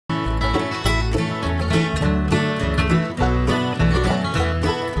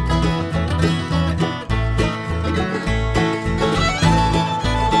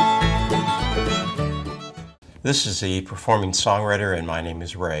This is the performing songwriter, and my name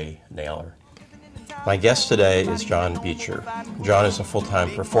is Ray Naylor. My guest today is John Beecher. John is a full-time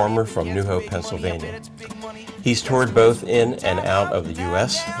performer from New Hope, Pennsylvania. He's toured both in and out of the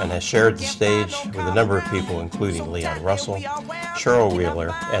U.S. and has shared the stage with a number of people, including Leon Russel, Cheryl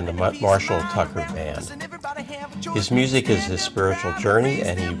Wheeler, and the Marshall Tucker Band. His music is his spiritual journey,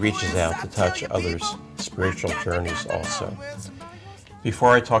 and he reaches out to touch others' spiritual journeys also.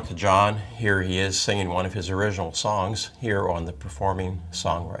 Before I talk to John, here he is singing one of his original songs here on the Performing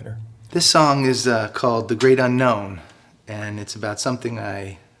Songwriter. This song is called The Great Unknown, and it's about something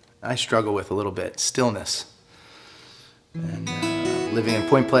I struggle with a little bit, stillness. And living in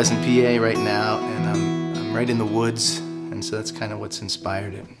Point Pleasant, PA right now, and I'm right in the woods, and so that's kind of what's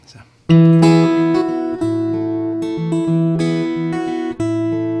inspired it. So.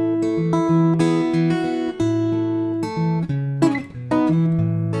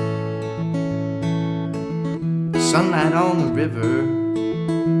 Sunlight on the river,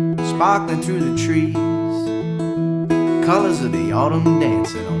 sparkling through the trees, colors of the autumn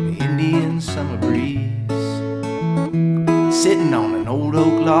dancing on the Indian summer breeze. Sitting on an old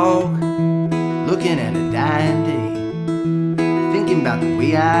oak log, looking at a dying day, thinking about the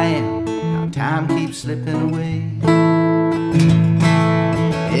way I am, how time keeps slipping away.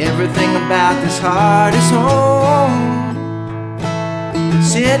 Everything about this heart is home,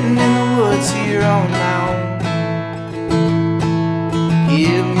 sitting in the woods here on my own.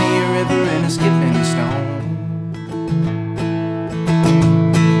 Give me a river and a skipping stone.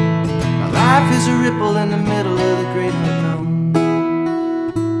 My life is a ripple in the middle of the great unknown.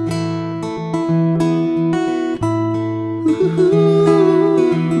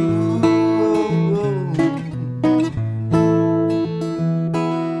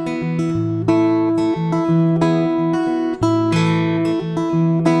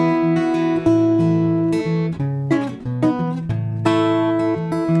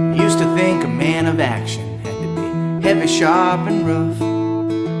 Used to think a man of action had to be heavy, sharp, and rough.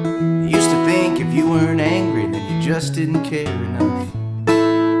 Used to think if you weren't angry then you just didn't care enough.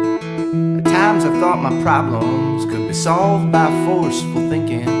 At times I thought my problems could be solved by forceful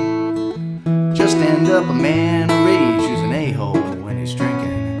thinking. Just end up a man of rage who's an a-hole when he's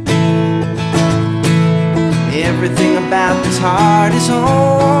drinking. Everything about this heart is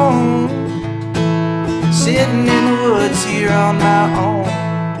home, sitting in the woods here on my own.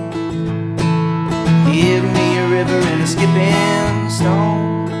 Give me a river and a skipping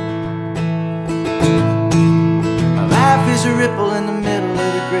stone. My life is a ripple in the middle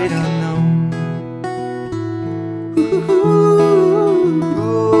of the great unknown.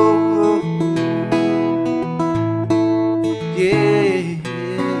 Yeah.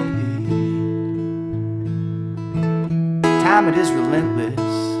 Time it is relentless,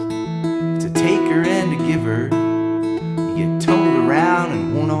 it's a taker and a giver. You get tumbled around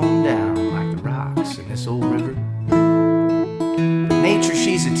and worn on down in this old river. But nature,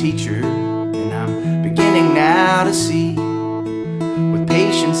 she's a teacher, and I'm beginning now to see. With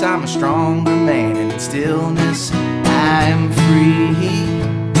patience I'm a stronger man, and in stillness I am free.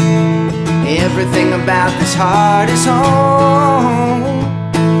 Everything about this heart is home,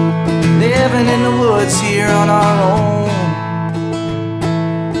 living in the woods here on our own.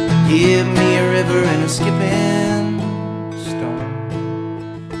 Give me a river and a skipping stone.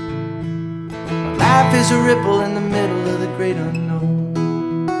 Life is a ripple in the middle of the great unknown.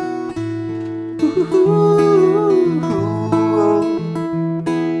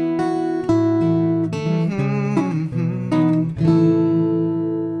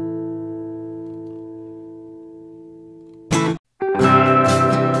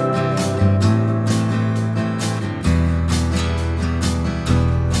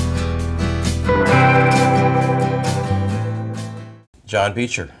 John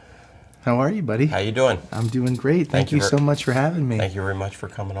Beecher. How are you, buddy? How you doing? I'm doing great. Thank you so much for having me. Thank you very much for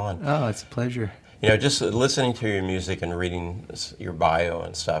coming on. Oh, it's a pleasure. You know, just listening to your music and reading your bio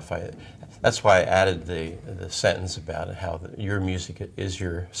and stuff, that's why I added the sentence about it, how your music is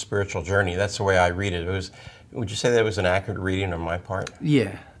your spiritual journey. That's the way I read it. Would you say that was an accurate reading on my part?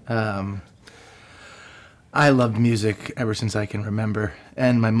 Yeah. I loved music ever since I can remember.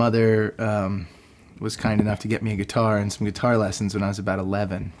 And my mother was kind enough to get me a guitar and some guitar lessons when I was about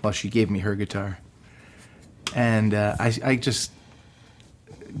 11, while she gave me her guitar. And I just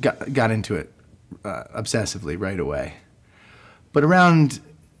got into it obsessively right away. But around,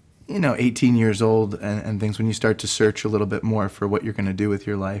 18 years old and things, when you start to search a little bit more for what you're going to do with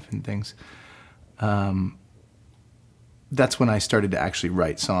your life and things, that's when I started to actually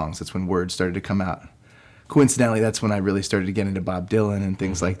write songs. That's when words started to come out. Coincidentally, that's when I really started to get into Bob Dylan and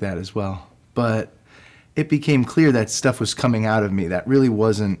things like that as well. But it became clear that stuff was coming out of me that really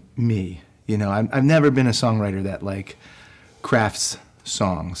wasn't me. You know, I've never been a songwriter that like crafts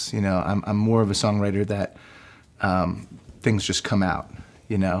songs. You know, I'm more of a songwriter that things just come out.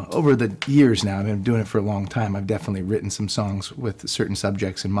 You know, over the years now, I've been doing it for a long time. I've definitely written some songs with certain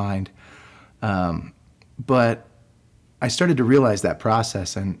subjects in mind. But I started to realize that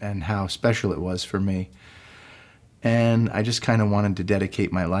process and how special it was for me. And I just kind of wanted to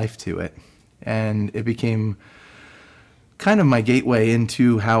dedicate my life to it. And it became kind of my gateway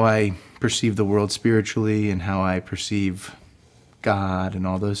into how I perceive the world spiritually and how I perceive God and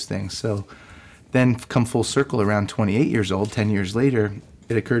all those things. So then come full circle around 28 years old, 10 years later,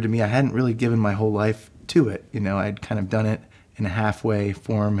 it occurred to me I hadn't really given my whole life to it. You know, I'd kind of done it in a halfway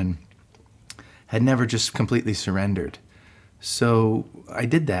form and had never just completely surrendered. So I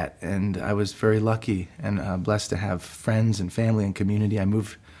did that, and I was very lucky and blessed to have friends and family and community. I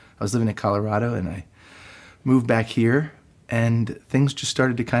was living in Colorado, and I moved back here, and things just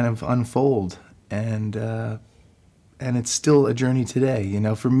started to kind of unfold, and it's still a journey today. You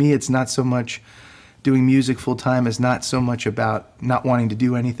know, for me, it's not so much doing music full time is not so much about not wanting to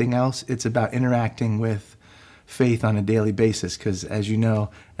do anything else. It's about interacting with faith on a daily basis, because as you know,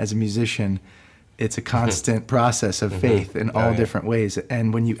 as a musician, it's a constant process of faith in all different ways.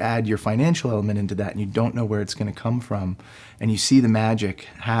 And when you add your financial element into that and you don't know where it's going to come from, and you see the magic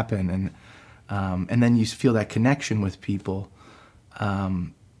happen, and then you feel that connection with people,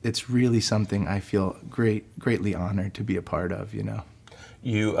 it's really something I feel greatly honored to be a part of, you know.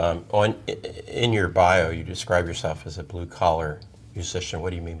 You, in your bio, you describe yourself as a blue-collar musician. What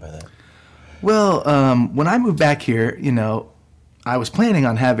do you mean by that? Well, when I moved back here, you know, I was planning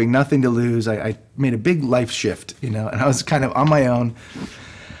on having nothing to lose. I made a big life shift, you know, and I was kind of on my own.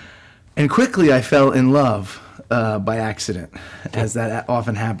 And quickly I fell in love by accident, as that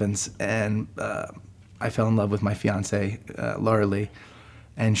often happens. And I fell in love with my fiance, Laura Lee,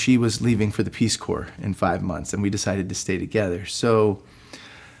 and she was leaving for the Peace Corps in 5 months, and we decided to stay together. So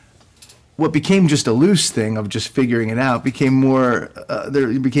what became just a loose thing of just figuring it out became more,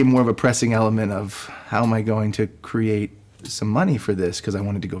 there became more of a pressing element of how am I going to create some money for this, because I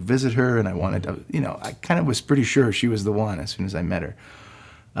wanted to go visit her, and I wanted to, you know, I kind of was pretty sure she was the one as soon as I met her.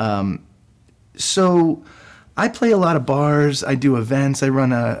 So I play a lot of bars, I do events, I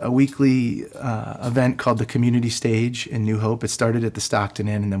run a weekly event called the Community Stage in New Hope. It started at the Stockton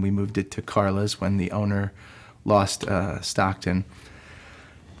Inn, and then we moved it to Carla's when the owner lost Stockton.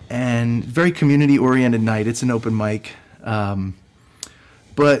 And very community-oriented night, it's an open mic.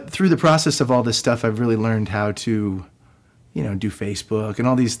 But through the process of all this stuff, I've really learned how to, you know, do Facebook and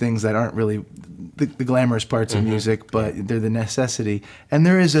all these things that aren't really the glamorous parts of music, but they're the necessity. And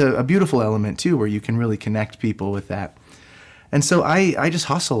there is a beautiful element, too, where you can really connect people with that. And so I just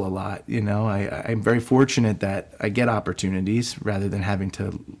hustle a lot, you know. I'm very fortunate that I get opportunities rather than having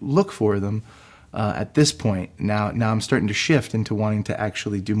to look for them at this point. Now I'm starting to shift into wanting to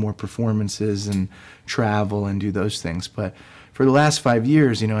actually do more performances and travel and do those things. But for the last 5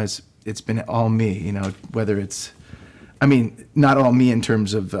 years, you know, it's been all me, you know, whether it's, I mean, not all me in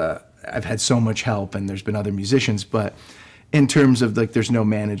terms of I've had so much help and there's been other musicians, but in terms of like there's no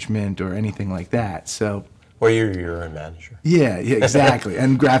management or anything like that. So, well, you're your own manager. Yeah, exactly.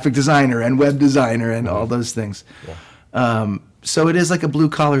 And graphic designer and web designer and all those things. Yeah. So it is like a blue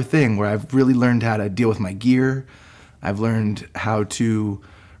collar thing where I've really learned how to deal with my gear. I've learned how to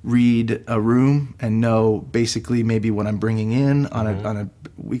read a room and know basically maybe what I'm bringing in on a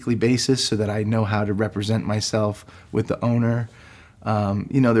weekly basis, so that I know how to represent myself with the owner.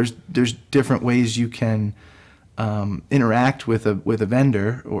 You know, there's different ways you can interact with a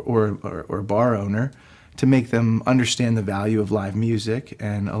vendor or a bar owner to make them understand the value of live music.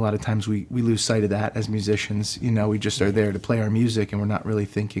 And a lot of times we lose sight of that as musicians. You know, we just are there to play our music, and we're not really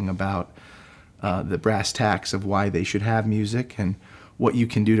thinking about the brass tacks of why they should have music and what you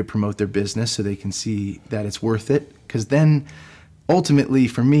can do to promote their business so they can see that it's worth it. Because then, ultimately,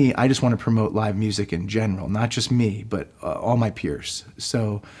 for me, I just want to promote live music in general, not just me, but all my peers.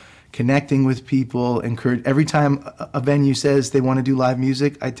 So connecting with people, encourage. Every time a venue says they want to do live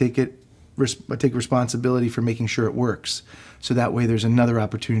music, I take responsibility for making sure it works. So that way there's another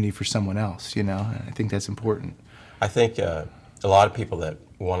opportunity for someone else, you know. And I think that's important. I think a lot of people that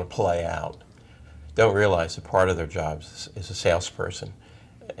want to play out don't realize that part of their jobs is a salesperson.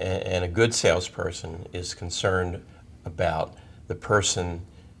 And a good salesperson is concerned about the person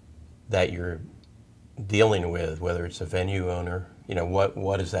that you're dealing with, whether it's a venue owner, you know,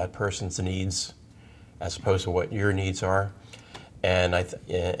 what is that person's needs as opposed to what your needs are. And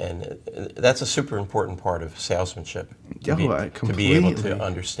that's a super important part of salesmanship. To be Completely. able to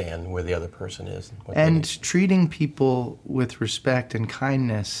understand where the other person is. And treating people with respect and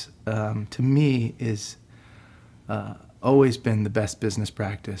kindness, to me, is always been the best business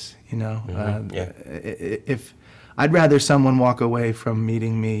practice. You know, if I'd rather someone walk away from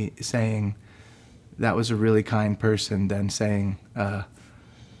meeting me saying that was a really kind person than saying,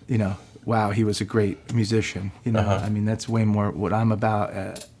 you know, wow, he was a great musician. You know, I mean, that's way more what I'm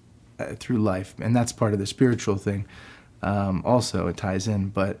about through life, and that's part of the spiritual thing. Also, it ties in,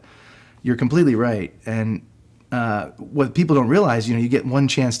 but you're completely right. And what people don't realize, you know, you get one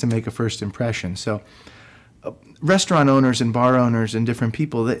chance to make a first impression. So restaurant owners and bar owners and different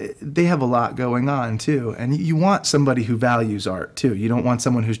people, they have a lot going on too. And you want somebody who values art too. You don't want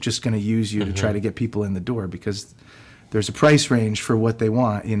someone who's just going to use you to try to get people in the door, because there's a price range for what they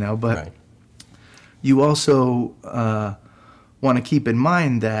want, you know. But you also want to keep in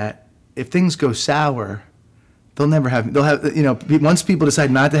mind that if things go sour, they'll have, you know, once people decide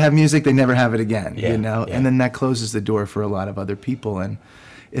not to have music, they never have it again, you know, and then that closes the door for a lot of other people. And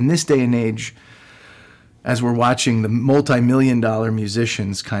in this day and age, as we're watching the multi-million-dollar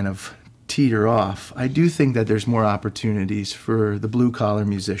musicians kind of teeter off, I do think that there's more opportunities for the blue-collar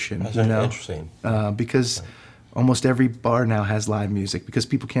musician. That's you know? Interesting. Because almost every bar now has live music, because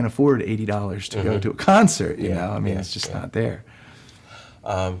people can't afford $80 to go to a concert, you know? I mean, it's just not there.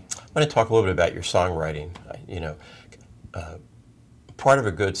 I want to talk a little bit about your songwriting. You know, part of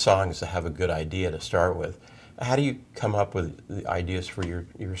a good song is to have a good idea to start with. How do you come up with the ideas for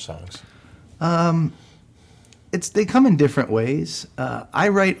your songs? They come in different ways. I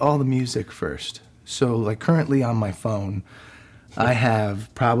write all the music first. So like currently on my phone, I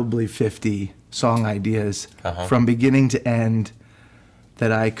have probably 50 song ideas from beginning to end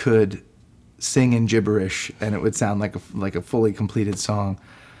that I could sing in gibberish and it would sound like a fully completed song.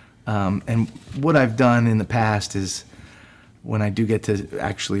 And what I've done in the past is, when I do get to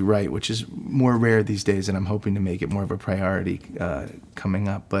actually write, which is more rare these days, and I'm hoping to make it more of a priority coming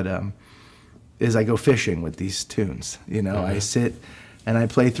up, but is I go fishing with these tunes. You know, I sit and I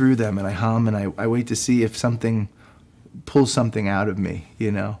play through them and I hum and I wait to see if something pulls something out of me,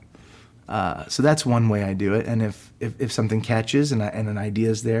 you know. So that's one way I do it. And if something catches and an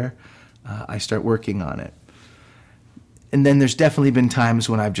idea's there, I start working on it. And then there's definitely been times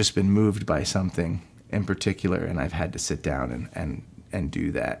when I've just been moved by something in particular, and I've had to sit down and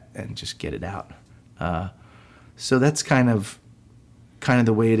do that and just get it out. So that's kind of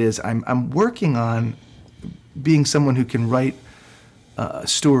the way it is. I'm working on being someone who can write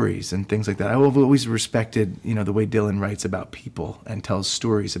stories and things like that. I've always respected, you know, the way Dylan writes about people and tells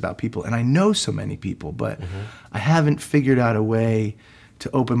stories about people. And I know so many people, but I haven't figured out a way to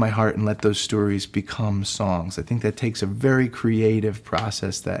open my heart and let those stories become songs. I think that takes a very creative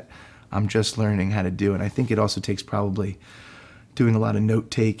process that I'm just learning how to do. And I think it also takes probably doing a lot of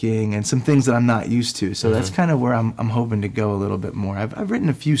note-taking and some things that I'm not used to. So that's kind of where I'm hoping to go a little bit more. I've written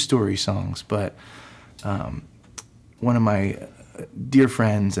a few story songs, but one of my dear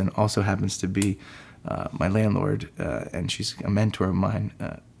friends, and also happens to be my landlord, and she's a mentor of mine,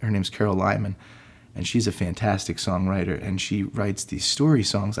 her name's Cheryl Wheeler, and she's a fantastic songwriter, and she writes these story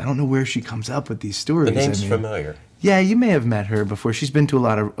songs. I don't know where she comes up with these stories. The name's familiar. Yeah, you may have met her before. She's been to a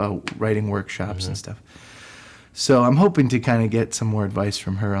lot of writing workshops and stuff. So I'm hoping to kind of get some more advice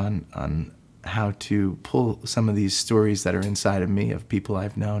from her on how to pull some of these stories that are inside of me of people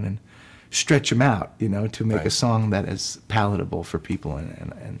I've known and stretch them out, you know, to make a song that is palatable for people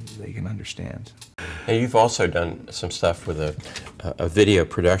and they can understand. And you've also done some stuff with a video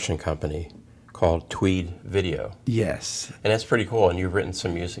production company called Tweed Video. Yes. And that's pretty cool. And you've written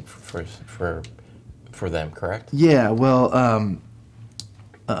some music for them, correct? Yeah. Well,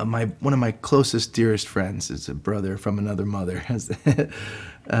 one of my closest, dearest friends is a brother from another mother.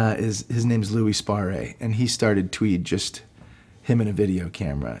 His name's Louis Sparre, and he started Tweed, just him and a video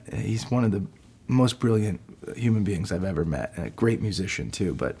camera. He's one of the most brilliant human beings I've ever met, and a great musician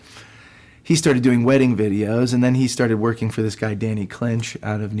too. But he started doing wedding videos, and then he started working for this guy Danny Clinch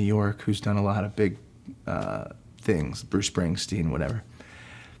out of New York, who's done a lot of big things, Bruce Springsteen, whatever.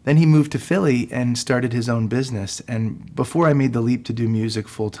 Then he moved to Philly and started his own business. And before I made the leap to do music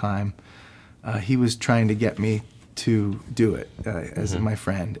full time, he was trying to get me to do it as my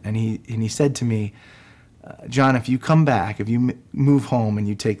friend. And he said to me, John, if you come back, if you move home and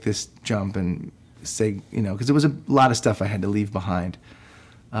you take this jump and say, you know, because it was a lot of stuff I had to leave behind.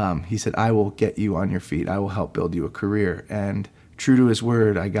 He said, I will get you on your feet. I will help build you a career. And true to his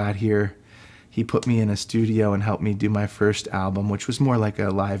word, I got here. He put me in a studio and helped me do my first album, which was more like a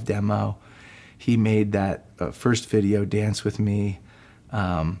live demo. he made that first video, Dance With Me,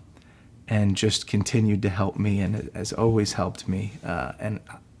 and just continued to help me and has always helped me. And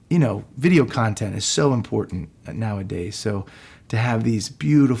you know, video content is so important nowadays. So to have these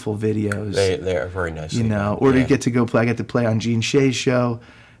beautiful videos, they are very nice. You know, or to get to go play. I get to play on Gene Shea's show,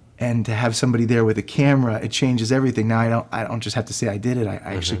 and to have somebody there with a camera, it changes everything. Now I don't just have to say I did it. I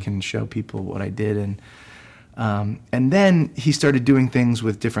actually can show people what I did. And then he started doing things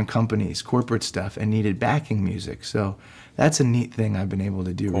with different companies, corporate stuff, and needed backing music. So that's a neat thing I've been able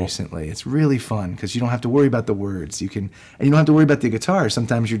to do recently. It's really fun because you don't have to worry about the words. And you don't have to worry about the guitar.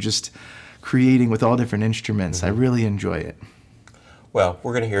 Sometimes you're just creating with all different instruments. I really enjoy it. Well,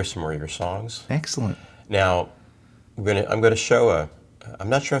 we're going to hear some more of your songs. Excellent. Now, I'm going to show I'm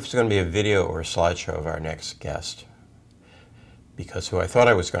not sure if it's going to be a video or a slideshow of our next guest, because who I thought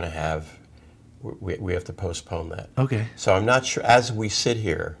I was going to have, we have to postpone that. Okay. So I'm not sure, as we sit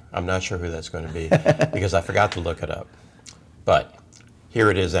here, I'm not sure who that's going to be because I forgot to look it up. But here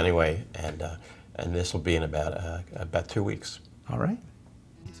it is anyway, and this will be in about 2 weeks. All right.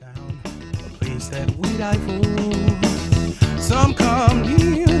 A place that we die for. Some come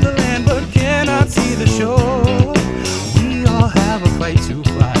near the land but cannot see the shore. We all have a fight to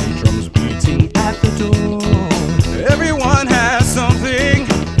fight, drums beating at the door. Everyone has something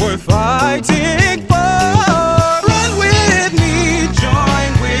worth fighting for. Run with me,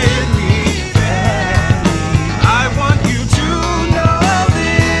 join with me, family. I want you to know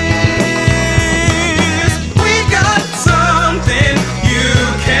this. We've got something you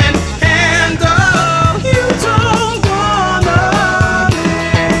can handle. You don't wanna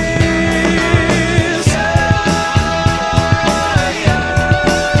miss.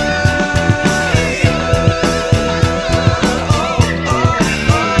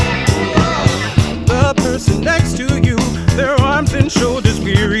 The person next to you, their arms and shoulders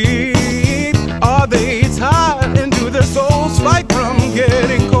weary. Are they tired and do their souls fight from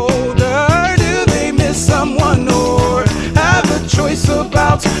getting colder? Do they miss someone or have a choice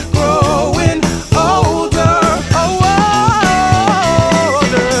about growing older? Older.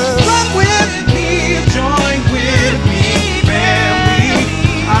 Run with me, join with me, family.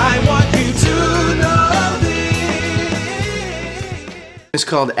 I want you to know this. It's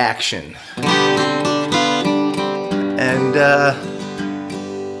called Action. And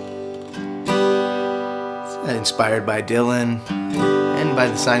it's inspired by Dylan and by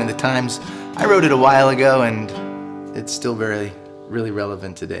the Sign of the Times. I wrote it a while ago, and it's still really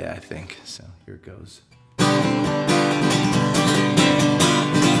relevant today, I think. So here it goes.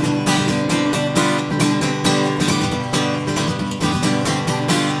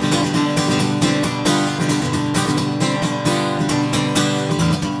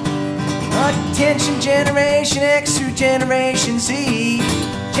 Attention Generation X through Generation Z.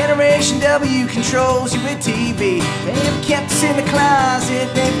 Generation W controls you with TV. They've kept us in the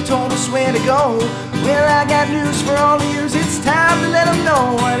closet, they've told us where to go. Well, I got news for all of you, it's time to let them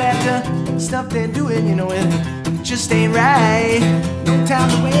know that the stuff they're doing, you know, it just ain't right. No time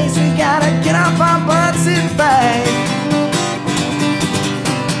to waste, we gotta get off our butts and fight.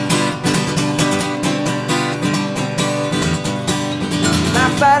 By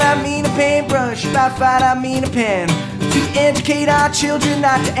fight I mean a paintbrush, by fight I mean a pen. To educate our children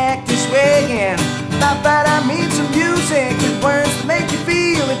not to act this way again. By fight I mean some music with words that make you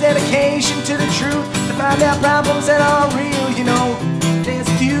feel a dedication to the truth. To find out problems that are real, you know, there's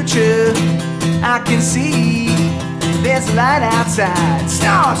a future I can see. There's a light outside,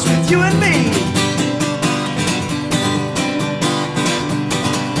 starts with you and me.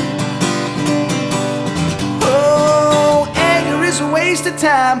 A waste of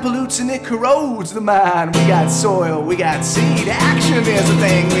time, pollutes and it corrodes the mind. We got soil, we got seed, action is the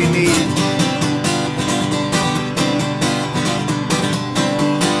thing we need.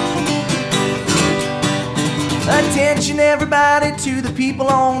 Attention everybody to the people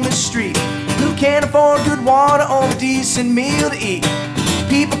on the street who can't afford good water or a decent meal to eat.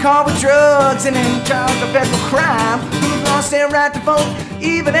 People caught with drugs and in charge of federal crime, who've lost their right to vote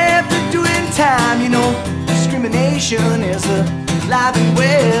even after doing time. You know, discrimination is alive and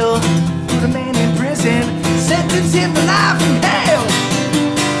well. Put a man in prison, sentence him to life in hell.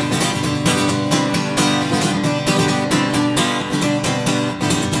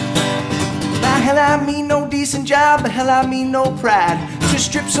 By hell I mean no decent job, by hell I mean no pride. To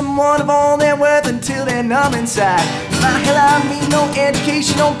strip someone of all their worth until they're numb inside. By hell I mean no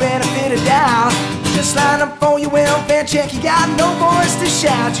education, no benefit of doubt. Just line up for your welfare check, you got no voice to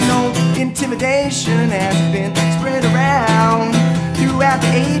shout. You know, intimidation has been spread around throughout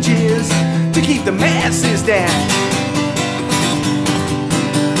the ages to keep the masses down.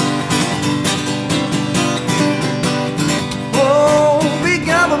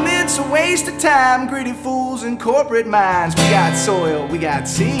 waste of time, greedy fools and corporate minds. We got soil, we got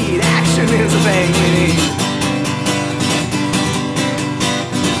seed, action is the thing we need.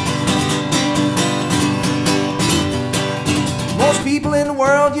 Most people in the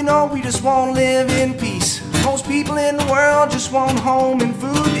world, you know, we just won't live in peace. Most people in the world just want home and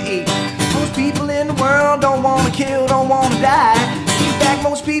food to eat. Most people in the world don't want to kill, don't want to die. In fact,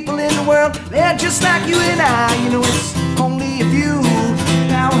 most people in the world, they're just like you and I. You know, it's only a few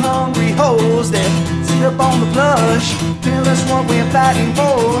now hungry hoes that sit up on the plush, tell us what we're fighting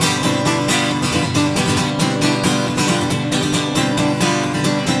for.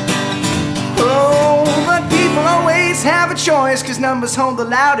 Oh, but people always have a choice, 'cause numbers hold the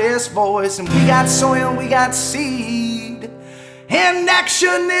loudest voice. And we got soil, we got seed, and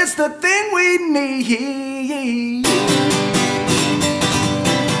action is the thing we need.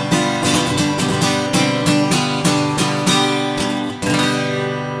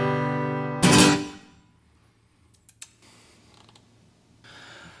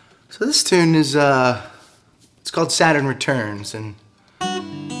 So this tune is, it's called Saturn Returns, and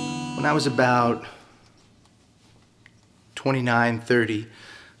when I was about 29, 30,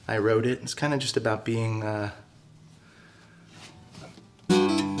 I wrote it. It's kind of just about being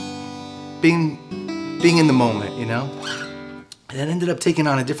in the moment, you know? And it ended up taking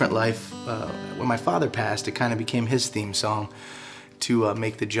on a different life. When my father passed, it kind of became his theme song to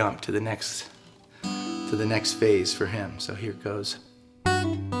make the jump to the next phase for him. So here it goes.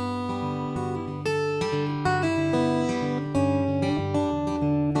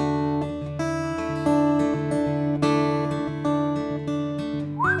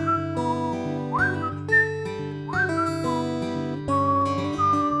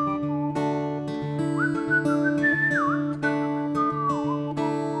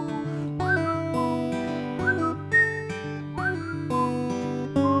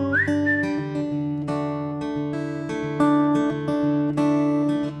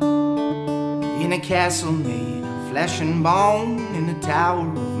 In a castle made of flesh and bone, in the tower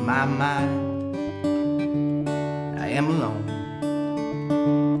of my mind, I am alone.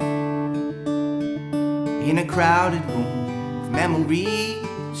 In a crowded room of memories,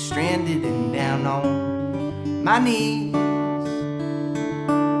 stranded and down on my knees.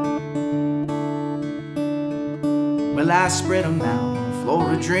 Well, I spread them out on the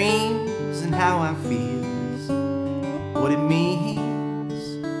floor of dreams, and how I feel is what it means.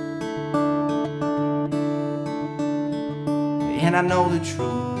 And I know the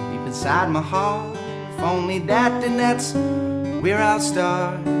truth deep inside my heart. If only that, then that's where I'll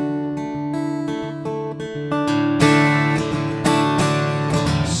start.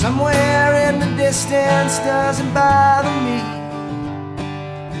 Somewhere in the distance doesn't bother me.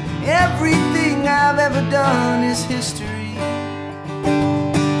 Everything I've ever done is history.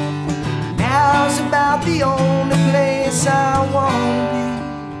 Now's about the only place I wanna be,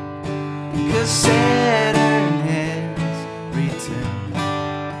 'cause Saturn has returned.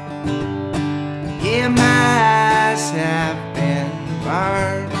 Yeah, my eyes have been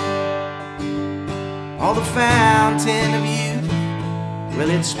burned. All the fountain of youth, well,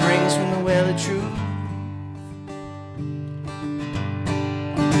 it springs from the well of truth.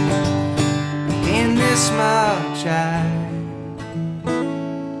 In this much I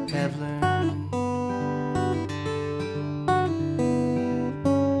have learned.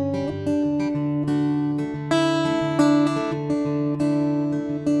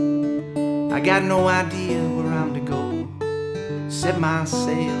 I got no idea where I'm to go. Set my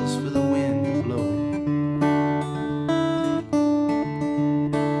sails for the wind to blow.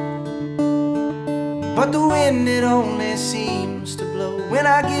 But the wind, it only seems to blow when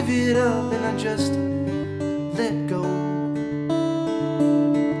I give it up and I just let go.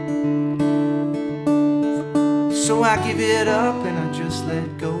 So I give it up and I just let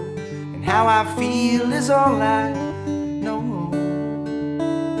go, and how I feel is all I know.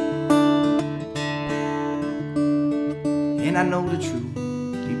 And I know the truth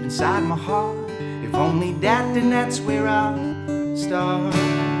deep inside my heart. If only that, then that's where I'll start.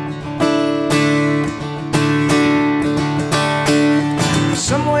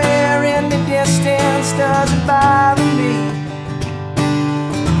 Somewhere in the distance doesn't bother me.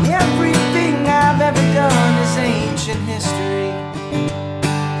 Everything I've ever done is ancient history.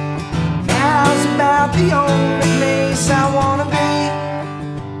 Now's about the only place I wanna be,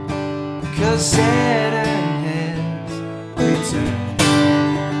 'cause Saturn has returned.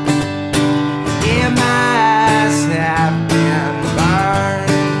 Yeah, my eyes have been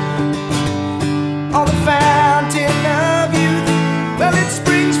burned. On the fountain of youth, well, it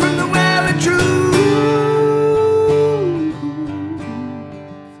springs from the well of truth.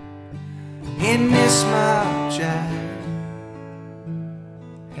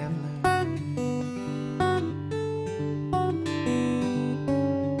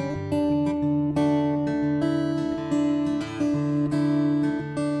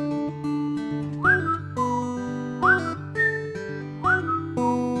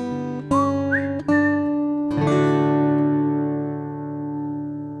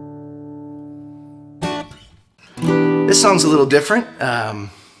 This song's a little different.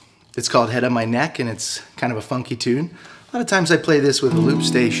 It's called Head on My Neck, and it's kind of a funky tune. A lot of times I play this with a loop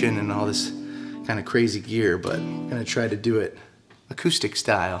station and all this kind of crazy gear, but I'm gonna try to do it acoustic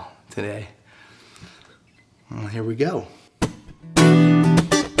style today. Well, here we go.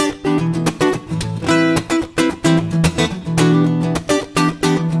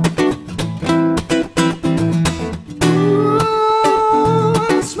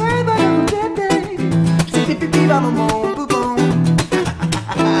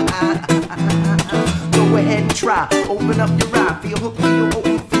 Go ahead and try, open up your eye, feel hooked, feel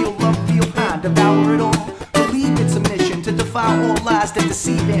open, feel love, feel high, devour it all. Believe it's a mission to defy all lies that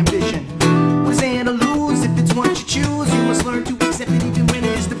deceive ambition. What is there to lose if it's what you choose? You must learn to accept it even when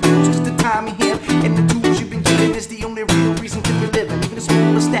it is the blues. Cause the time you have and the tools you've been given is the only real reason to be living. Even the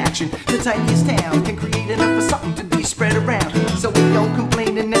smallest action, the tiniest town can create enough for something to be spread around. So if you're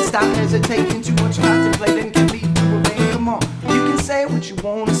complaining, then stop hesitating. Too much contemplating can lead to a vain. Come on, you can say what you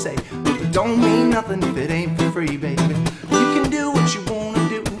wanna say, but it don't mean nothing if it ain't for free, baby. You can do what you wanna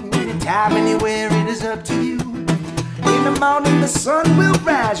do, anytime, anywhere, it is up to you. In the morning the sun will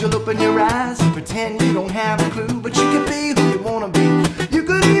rise, you'll open your eyes and pretend you don't have a clue, but you can be who you wanna be. You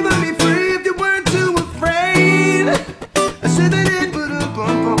could even be free if you weren't too afraid. I said that it would have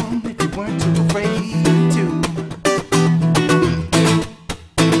bum if you weren't too afraid to.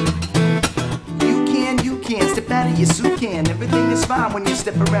 You can step out of your suit, can. Everything is fine when you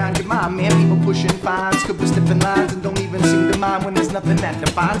step around your mind, man. People pushing fines, couple stepping lines, and don't even seem to mind when there's nothing that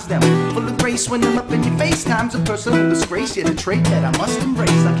defines them. Full of grace when I'm up in your face, time's a personal disgrace, yet a trait that I must embrace.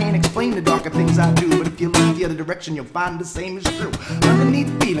 I can't explain the darker things I do, but if you look the other direction, you'll find the same is true.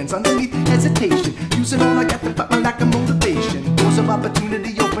 Underneath feelings, underneath hesitation, using all I got to put my lack of motivation. Doors of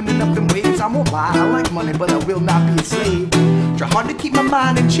opportunity opening up in waves. I won't lie, I like money, but I will not be a slave. Try hard to keep my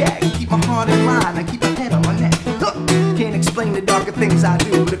mind in check, keep my heart in line, and keep my head on my neck. Can't explain the darker things I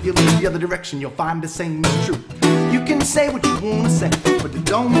do, but if you look the other direction, you'll find the same is true. You can say what you wanna say, but it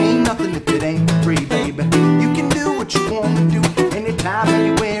don't mean nothing if it ain't free, baby. You can do what you wanna do, anytime,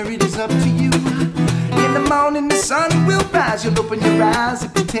 anywhere, it is up to you. In the morning the sun will rise, you'll open your eyes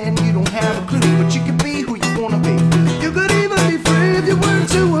and pretend you don't have a clue, but you can be who you wanna be. You could even be free if you weren't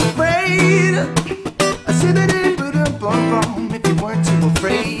too afraid. I said that it would have bum if you weren't too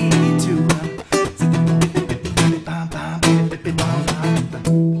afraid to.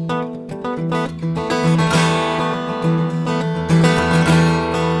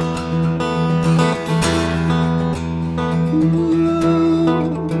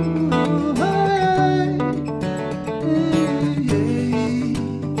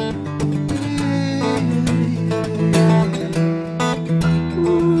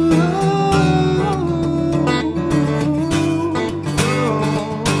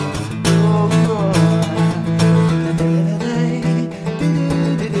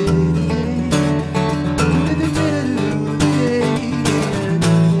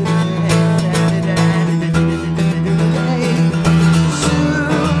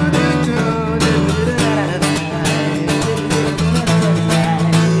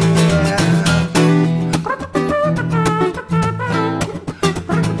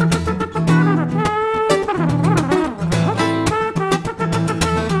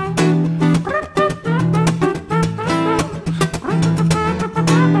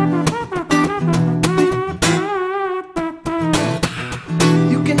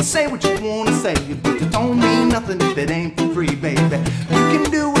 Say what you wanna say, but it don't mean nothing if it ain't for free, baby. You can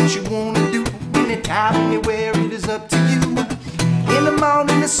do what you wanna do, anytime, anywhere, it is up to you. In the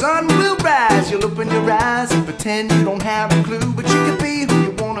morning the sun will rise, you'll open your eyes and pretend you don't have a clue, but you can be who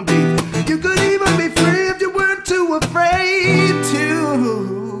you wanna be. You could even be free if you weren't too afraid to.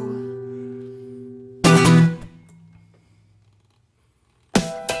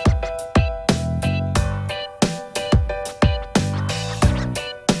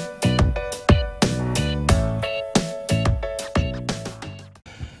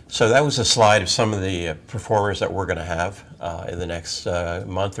 So that was a slide of some of the performers that we're going to have in the next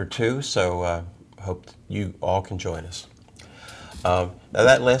month or two, so hope you all can join us. Now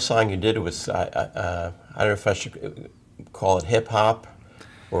that last song you did was, I don't know if I should call it hip-hop,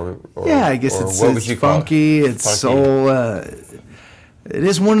 or yeah, I guess it's funky, it's soul. It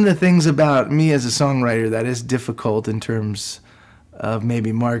is one of the things about me as a songwriter that is difficult in terms of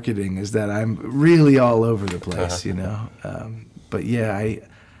maybe marketing, is that I'm really all over the place, you know. But yeah,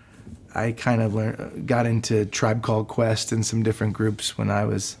 I kind of got into Tribe Called Quest and some different groups when I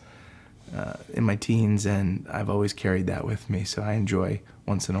was in my teens, and I've always carried that with me. So I enjoy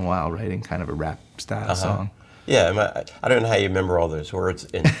once in a while writing kind of a rap style song. Yeah, I don't know how you remember all those words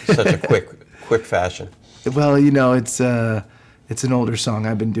in such a quick fashion. Well, it's an older song.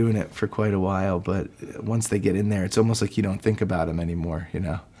 I've been doing it for quite a while, but once they get in there, it's almost like you don't think about them anymore,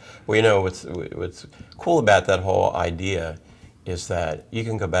 Well, what's cool about that whole idea is that you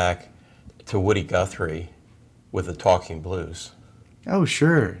can go back to Woody Guthrie with the Talking Blues. Oh,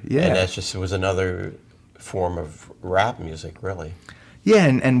 sure, yeah. And it was another form of rap music, really. Yeah,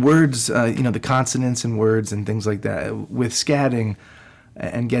 and words, the consonants and words and things like that. With scatting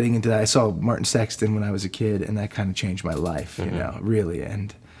and getting into that, I saw Martin Sexton when I was a kid, and that kind of changed my life, really.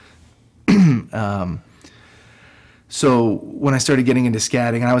 And so when I started getting into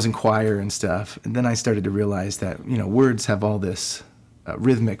scatting, I was in choir and stuff, and then I started to realize that, words have all this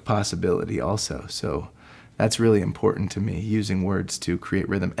rhythmic possibility also. So that's really important to me, using words to create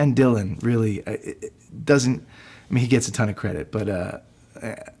rhythm. And Dylan really doesn't, he gets a ton of credit, but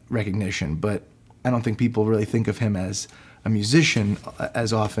recognition, but I don't think people really think of him as a musician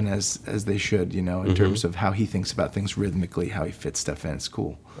as often as they should, in terms of how he thinks about things rhythmically, how he fits stuff in. It's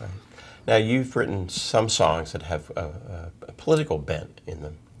cool. Right. Now, you've written some songs that have a political bent in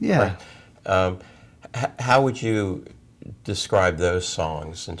them. Yeah. Right? How would you describe those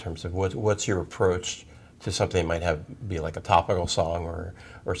songs in terms of what's your approach to something that might be like a topical song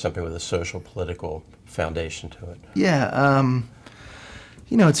or something with a social political foundation to it? Yeah.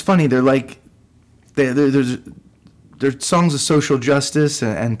 It's funny. They're like they're songs of social justice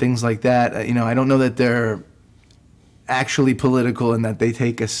and things like that. I don't know that they're actually political and that they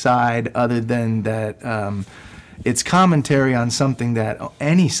take a side, other than that it's commentary on something that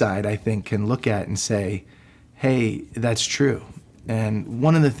any side, I think, can look at and say, hey, that's true. And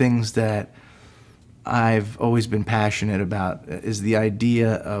one of the things that I've always been passionate about is the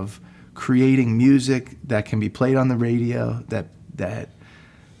idea of creating music that can be played on the radio, that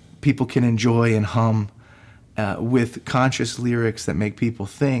people can enjoy and hum, with conscious lyrics that make people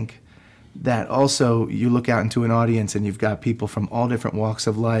think, that also you look out into an audience and you've got people from all different walks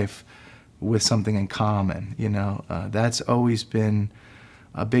of life with something in common. That's always been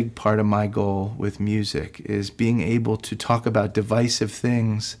a big part of my goal with music, is being able to talk about divisive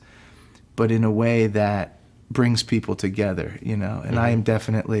things, but in a way that brings people together, And I am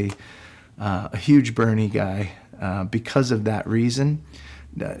definitely a huge Bernie guy because of that reason.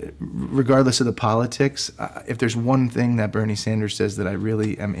 Regardless of the politics, if there's one thing that Bernie Sanders says that I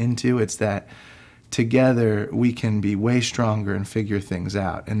really am into, it's that together we can be way stronger and figure things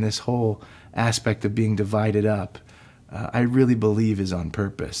out. And this whole aspect of being divided up, I really believe is on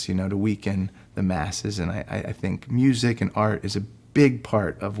purpose, to weaken the masses. And I think music and art is a big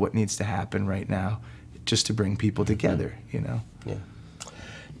part of what needs to happen right now, just to bring people together, Yeah.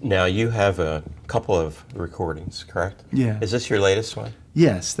 Now, you have a couple of recordings, correct? Yeah. Is this your latest one?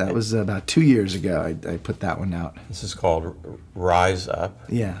 Yes, that was about 2 years ago. I put that one out. This is called Rise Up.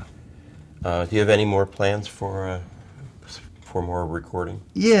 Yeah. Do you have any more plans for more recording?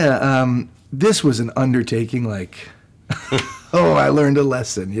 Yeah, this was an undertaking, I learned a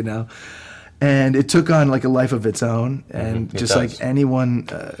lesson, And it took on like a life of its own, and just like anyone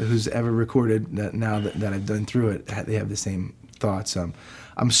who's ever recorded now that I've done through it, they have the same thoughts.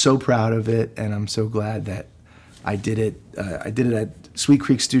 I'm so proud of it, and I'm so glad that I did it. I did it at Sweet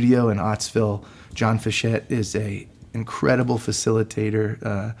Creek Studio in Ottsville. John Fichette is an incredible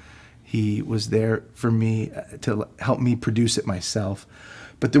facilitator. He was there for me to help me produce it myself.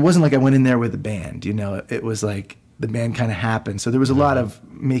 But there wasn't like I went in there with a band, It was like the band kind of happened. So there was a lot of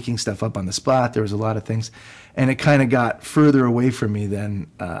making stuff up on the spot. There was a lot of things. And it kind of got further away from me than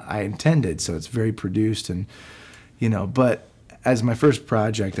I intended. So it's very produced and, but as my first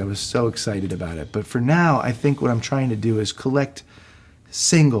project, I was so excited about it. But for now, I think what I'm trying to do is collect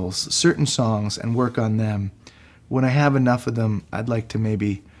singles, certain songs, and work on them. When I have enough of them, I'd like to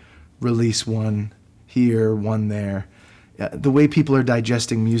maybe release one here, one there. The way people are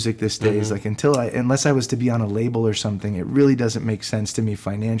digesting music these days, like unless I was to be on a label or something, it really doesn't make sense to me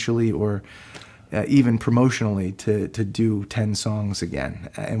financially or even promotionally to do 10 songs again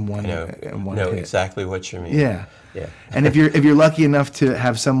in one hit. Exactly what you mean. Yeah. Yeah. And if you're lucky enough to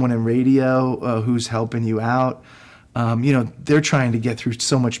have someone in radio who's helping you out, they're trying to get through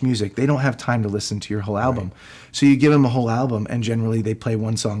so much music. They don't have time to listen to your whole album. Right. So you give them a whole album, and generally they play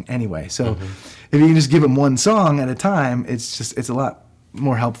one song anyway. So if you can just give them one song at a time, it's a lot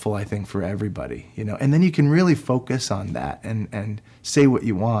more helpful, I think, for everybody. And then you can really focus on that and say what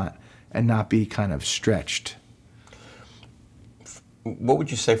you want and not be kind of stretched. What would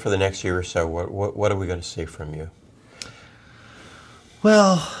you say for the next year or so? What are we going to see from you?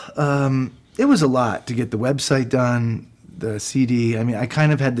 Well, it was a lot to get the website done, the CD. I mean, I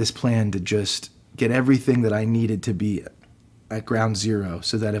kind of had this plan to just get everything that I needed to be at ground zero,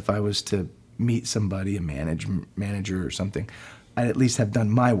 so that if I was to meet somebody, a manager or something, I'd at least have done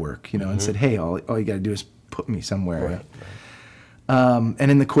my work, and said, hey, all you got to do is put me somewhere. Right. And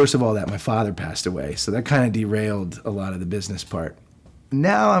in the course of all that, my father passed away, so that kind of derailed a lot of the business part.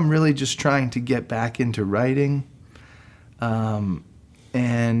 Now I'm really just trying to get back into writing, and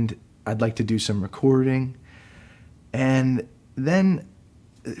I'd like to do some recording, and then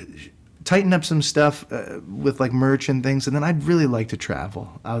tighten up some stuff with like merch and things, and then I'd really like to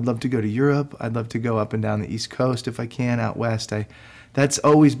travel. I would love to go to Europe. I'd love to go up and down the East Coast if I can, out west. That's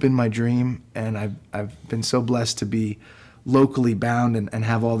always been my dream, and I've been so blessed to be locally bound and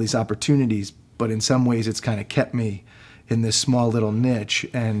have all these opportunities, but in some ways it's kind of kept me in this small little niche,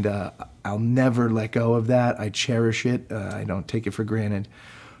 and I'll never let go of that. I cherish it. I don't take it for granted.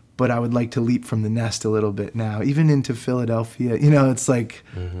 But I would like to leap from the nest a little bit now, even into Philadelphia. It's like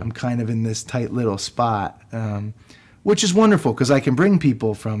I'm kind of in this tight little spot, which is wonderful because I can bring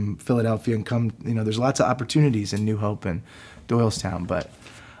people from Philadelphia and come, there's lots of opportunities in New Hope and Doylestown, but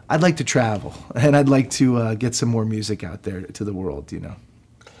I'd like to travel, and I'd like to get some more music out there to the world,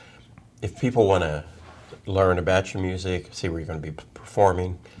 If people want to learn about your music, see where you're going to be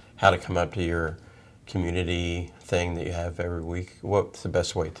performing, how to come up to your community thing that you have every week, what's the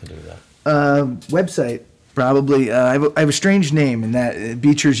best way to do that? Website, probably. I have a strange name, in that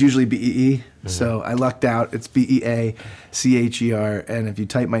Beecher's usually B-E-E, so I lucked out. It's B-E-A-C-H-E-R, and if you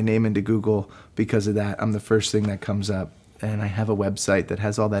type my name into Google, because of that, I'm the first thing that comes up, and I have a website that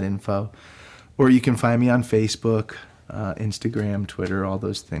has all that info. Or you can find me on Facebook, Instagram, Twitter, all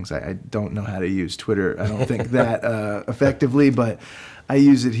those things. I don't know how to use Twitter, I don't think that effectively, but I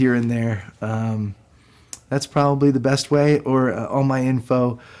use it here and there. That's probably the best way, or all my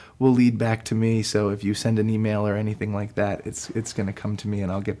info will lead back to me, so if you send an email or anything like that, it's going to come to me,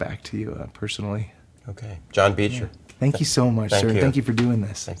 and I'll get back to you personally. Okay. John Beecher. Yeah. Thank you so much, sir. You. Thank you for doing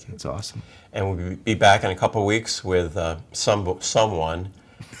this. Thank you. It's awesome. And we'll be back in a couple of weeks with someone.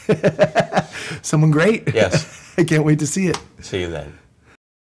 Someone great? Yes. I can't wait to see it. See you then.